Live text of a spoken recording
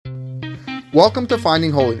Welcome to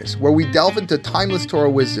Finding Holiness, where we delve into timeless Torah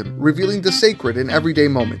wisdom, revealing the sacred in everyday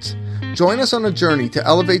moments. Join us on a journey to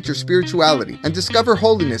elevate your spirituality and discover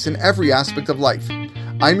holiness in every aspect of life.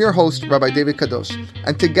 I'm your host, Rabbi David Kadosh,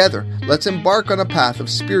 and together, let's embark on a path of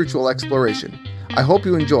spiritual exploration. I hope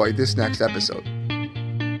you enjoy this next episode.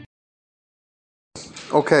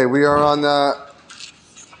 Okay, we are on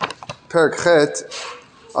Perek Chet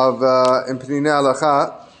of Impenine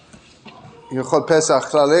Halacha, Hilchot Pesach,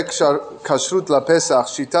 Klalei Kashrut LaPesach,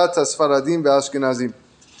 Shitat Sepharadim Ashkenazim.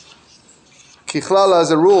 Kichlal,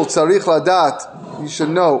 as a rule, tzarich ladat, you should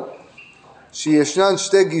know, sheyeshnan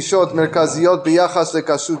shte gishot merkaziyot biyachas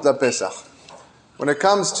lekashrut LaPesach. When it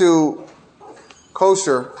comes to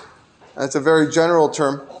kosher, and it's a very general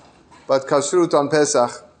term, but kashrut on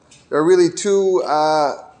Pesach, there are really two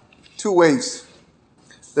ways.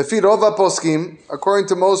 Lefi rova poskim, according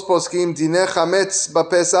to most poskim, dineh chametz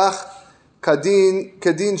b'Pesach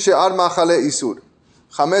kadin she'ar machale isur.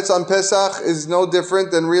 Chametz on Pesach is no different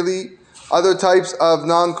than really other types of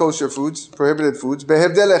non-kosher foods, prohibited foods.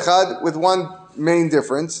 Behevdel echad, with one main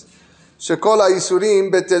difference. Shekol ha'isurim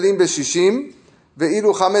betelim b'shishim,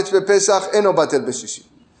 ve'ilu chametz b'Pesach eno batel b'shishim.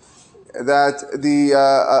 That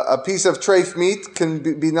a piece of treif meat can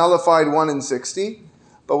be nullified 1 in 60,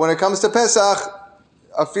 but when it comes to Pesach,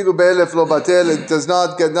 afilu be'elef lo batel, it does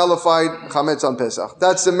not get nullified chametz on Pesach.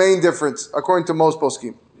 That's the main difference, according to most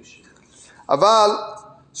poskim. Aval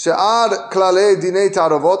she'ar klalei dinei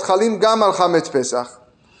ta'arovot chalim gam al chametz Pesach.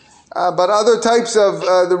 But other types of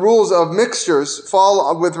the rules of mixtures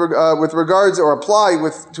fall with regards or apply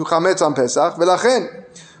to chametz on Pesach. V'lachen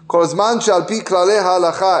כל זמן שעל פי כללי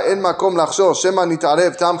ההלכה אין מקום לחשוש שמא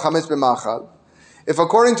נתערב טעם חמץ במאכל. If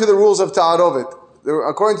according to the rules of ta'arovet,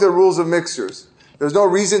 according to the rules of mixtures, there's no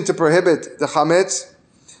reason to prohibit the chametz,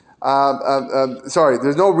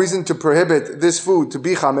 there's no reason to prohibit this food to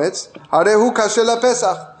be chametz, הרי kasher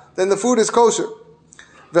LaPesach, then the food is kosher.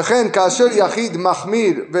 וכן כאשר יחיד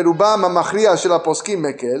מחמיר ורובם המכריע של הפוסקים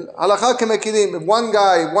מקל, הלכה כמקילים. If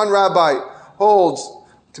one rabbi holds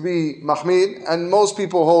to be mahmid, and most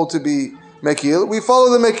people hold to be mekil, we follow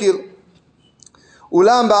the mekil.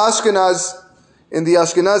 Ulam ba'Ashkenaz, in the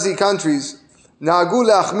Ashkenazi countries, na'agu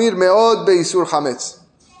le'achmir me'od be'isur chametz.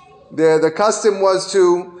 The custom was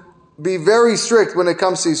to be very strict when it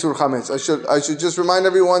comes to isur chametz. I should just remind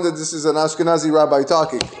everyone that this is an Ashkenazi rabbi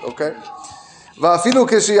talking, okay? Va'afilu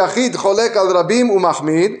k'sheyachid cholek al rabim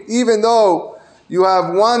u'machmir, even though you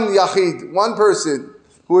have one yachid, one person,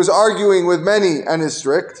 who is arguing with many and is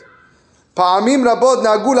strict, פעמים רבות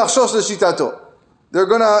נהגו לחשוש לשיטתו. They're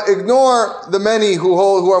going to ignore the many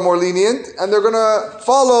who are more lenient, and they're going to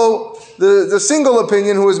follow the single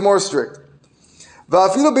opinion who is more strict.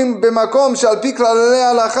 ואפילו במקום שעל פי כללי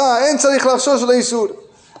ההלכה אין צריך לחשוש לאיסור.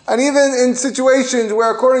 And even in situations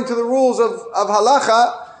where, according to the rules of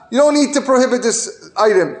halacha, you don't need to prohibit this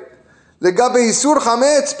item. לגבי איסור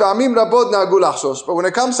חמץ, פעמים רבות נהגו לחשוש. But when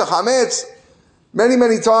it comes to chametz,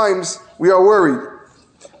 many times we are worried.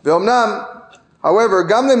 However,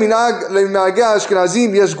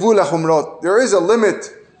 there is a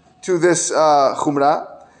limit to this chumrah.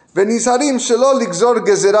 They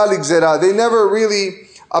never really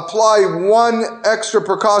apply one extra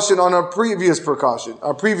precaution on a previous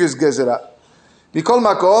gezerah.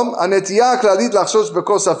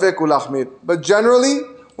 But generally,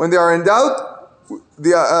 when they are in doubt,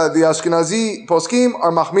 the Ashkenazi poskim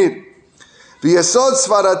are mahmir. ויסוד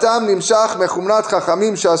ספרתם נמשך מחומרת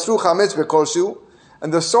חכמים שאסרו חמץ בכלשהו.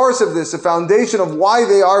 And the source of this, the foundation of why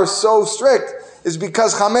they are so strict, is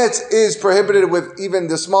because chametz is prohibited with even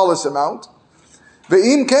the smallest amount.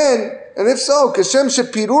 ואם כן, and if so, כשם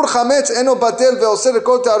שפירור חמץ אינו בטל ועושה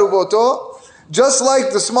לכל תערובותו, just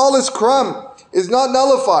like the smallest crumb is not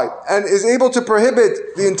nullified and is able to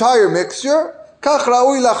prohibit the entire mixture, כך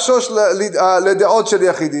ראוי לחשוש לדעות של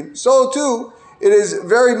יחידים. So too, it is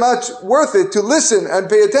very much worth it to listen and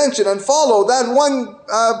pay attention and follow that one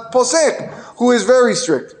posek who is very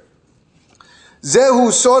strict.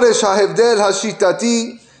 זהו שורש ההבדל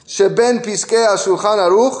השיטתי שבין פסקי השולחן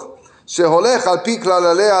ערוך שהולך על פי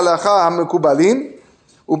כללי ההלכה המקובלים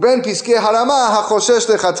ובין פסקי הרמה החושש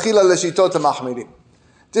לכתחילה לשיטות המחמירים.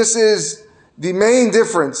 This is the main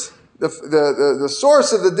difference, the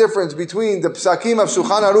source of the difference between the psakim of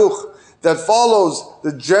Shulchan Aruch that follows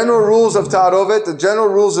the general rules of ta'arovet, the general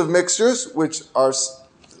rules of mixtures, which are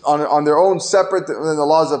on their own separate than the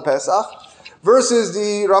laws of Pesach, versus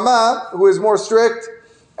the Rama, who is more strict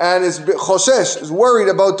and is choshesh, is worried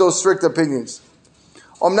about those strict opinions.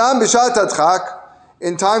 Omnam b'shat adchak,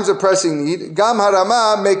 in times of pressing need, gam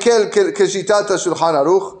harama mekel keshitat Shulchan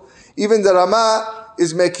Aruch, even the Rama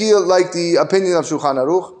is mekil like the opinion of Shulchan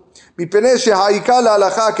Aruch. מפני שהעיקר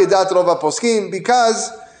להלכה כדעת רוב הפוסקים,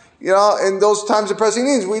 because, in those times of pressing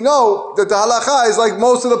needs, we know that the halacha is like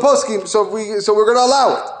most of the poskim, so we're going to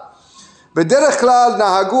allow it. בדרך כלל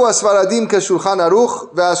נהגו הספרדים כשולחן ערוך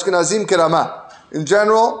והאשכנזים כרמה. In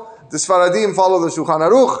general, the Sepharadim follow the Shulchan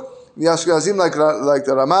Aruch, the Ashkenazim like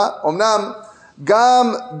the Rama. Omnam,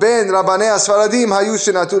 gam ben rabbanei Sepharadim hayu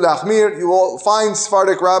shenatu lachmir. You will find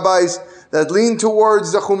Sephardic rabbis that lean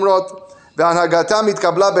towards the Chumrot. והנהגתם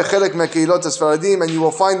התקבלה בחלק מקהילות הספרדים, and you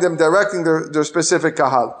will find them directing their specific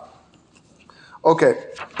kahal. Okay.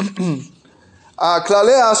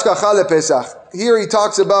 כללי ההשגחה לפסח. Here he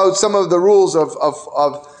talks about some of the rules of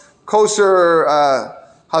kosher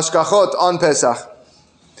hashgachot on Pesach.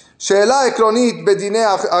 שאלה עקרונית בדיני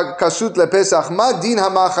הכשרות לפסח, מה דין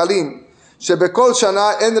המאכלים שבכל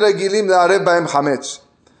שנה אין רגילים לערב בהם חמץ?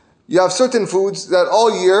 You have certain foods that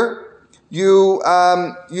all year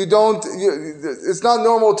it's not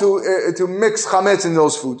normal to mix chametz in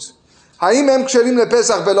those foods. האם הם כשרים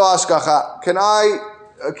לפסח בלא השגחה?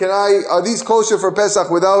 Are these kosher for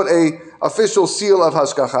Pesach without a official seal of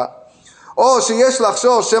hashgacha? או שיש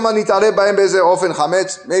לחשוב שמא נתערב בהם באיזה אופן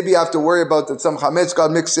חמץ, maybe you have to worry about that some חמץ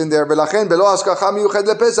got mixed in there, ולכן בלא השגחה מיוחד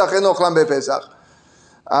לפסח אין אוכלם בפסח.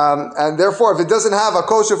 And therefore, if it doesn't have a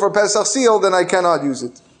kosher for Pesach seal, then I cannot use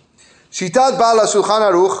it. שיטת בעל השולחן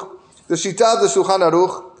ערוך, the שיטה of the שולחן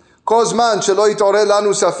ערוך, כל זמן שלא יתעורר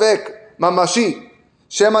לנו ספק ממשי,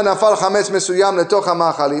 שמא נפל חמץ מסוים לתוך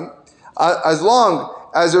המאכלים, as long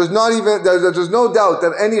as there's no doubt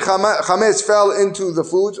that any chametz fell into the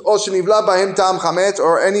foods, or shenivla bahem tam chametz,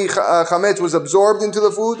 or any chametz was absorbed into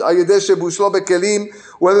the food, ayedeh shebushlo bekelim,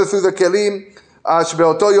 whether through the kelim,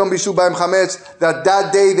 shebeoto yom bishu bahem chametz,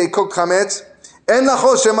 that day they cooked chametz, en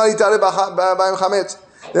lachos shema yitarev bahem chametz.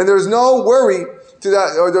 Then there's no worry to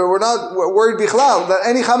that, or we're not worried bichlal that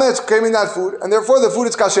any chametz came in that food, and therefore the food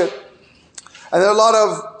is kasher. And there are a lot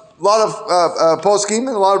of poskim and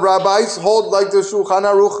a lot of rabbis hold, like the Shulchan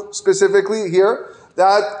Aruch specifically here,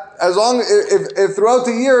 that as long if throughout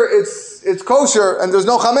the year it's kosher and there's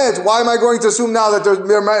no chametz, why am I going to assume now that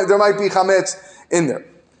there might be chametz in there?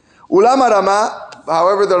 Ulam Rama,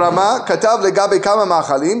 however, the Rama katav legabe kama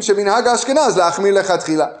machalim sheminhag Ashkenaz lachmir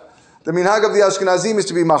lechatchila. The minhag of the Ashkenazim is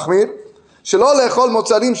to be machmir. Shelo lechol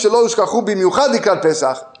motzarim shelo ushkachu bimiuchad likrat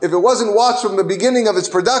Pesach. If it wasn't watched from the beginning of its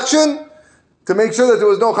production, to make sure that there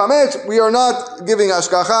was no chametz, we are not giving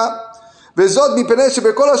hashgacha. Vezot mipnei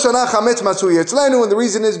shebekol hashana chametz matzui etzlenu, and the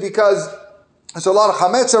reason is because there's a lot of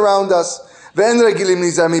chametz around us. Ve'en regilim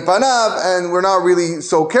nizar mipanav, and we're not really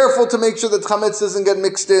so careful to make sure that chametz doesn't get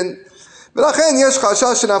mixed in. V'lachen yesh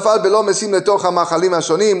chashash shenafal belo mesim letoch hamachalim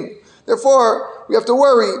hashonim. Therefore, we have to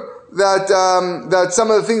worry that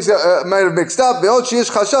some of the things might have mixed up. Ve'ot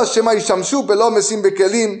sheyesh chashash shema yishamshu belo mesim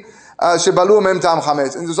bekelim. And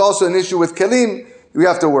there's also an issue with kelim. We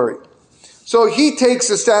have to worry. So he takes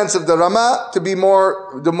the stance of the Rama to be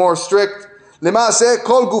the more strict.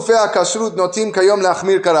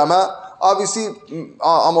 Obviously,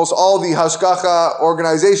 almost all the hashgacha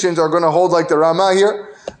organizations are going to hold like the Rama here.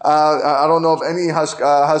 I don't know of any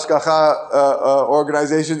hashgacha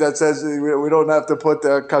organization that says we don't have to put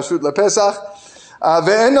kashrut lepesach.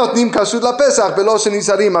 ואין נותנים כשרות לפסח בלא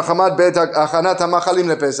שניסרים מחמת בעת הכנת המאכלים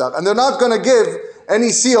לפסח. And they're not going to give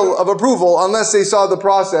any seal of approval unless they saw the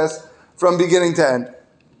process from beginning to end.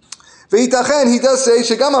 וייתכן, he does say,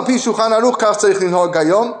 שגם על פי שולחן ערוך כך צריך לנהוג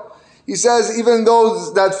היום. He says, even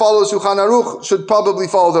those that follow שולחן ערוך should probably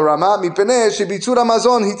follow the Rama, מפני שביצור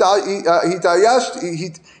המזון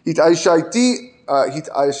התעיישתי,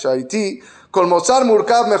 כל מוצר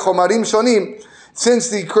מורכב מחומרים שונים. Since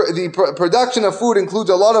the production of food includes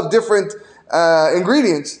a lot of different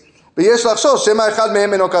ingredients, and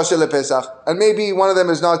maybe one of them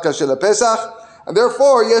is not kasher lepesach, and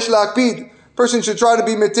therefore yesh lakpid, person should try to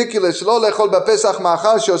be meticulous, that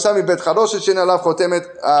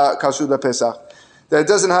it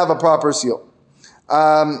doesn't have a proper seal.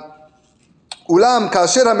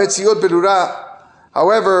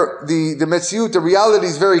 However, the metziut, the reality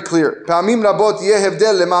is very clear.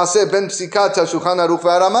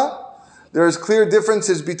 There is clear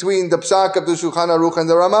differences between the psak of the Shulchan Aruch and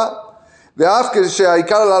the Rama.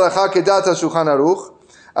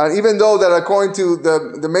 And even though that according to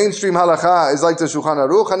the mainstream halacha is like the Shulchan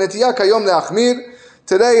Aruch,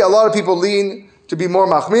 today a lot of people lean to be more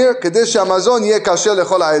machmir,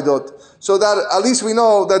 so that at least we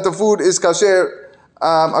know that the food is kasher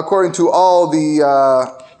according to all the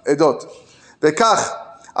edot. וכך,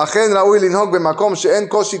 אכן ראוי לנהוג במקום שאין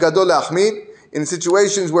קושי גדול להחמיר, in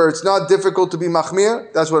situations where it's not difficult to be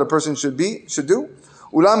מחמיר, that's what a person should do.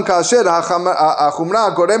 אולם כאשר החומרה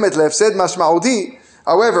גורמת להפסד משמעותי,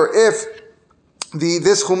 However, if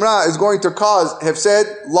this chumrah is going to cause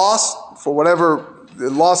hefsed, loss, for whatever,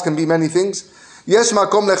 loss can be many things, yesh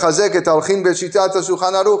makom lechazek et alchin b'shitat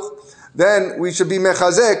Shulchan Aruch. Then we should be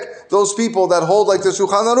mechazek those people that hold like the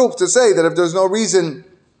Shulchan Aruch to say that if there's no reason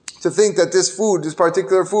to think that this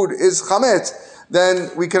particular food is chametz,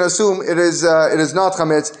 then we can assume it is not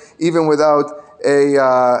chametz even without a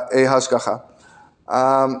hashgacha.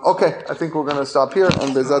 Okay, I think we're going to stop here,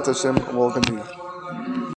 and Bezat Hashem we'll continue.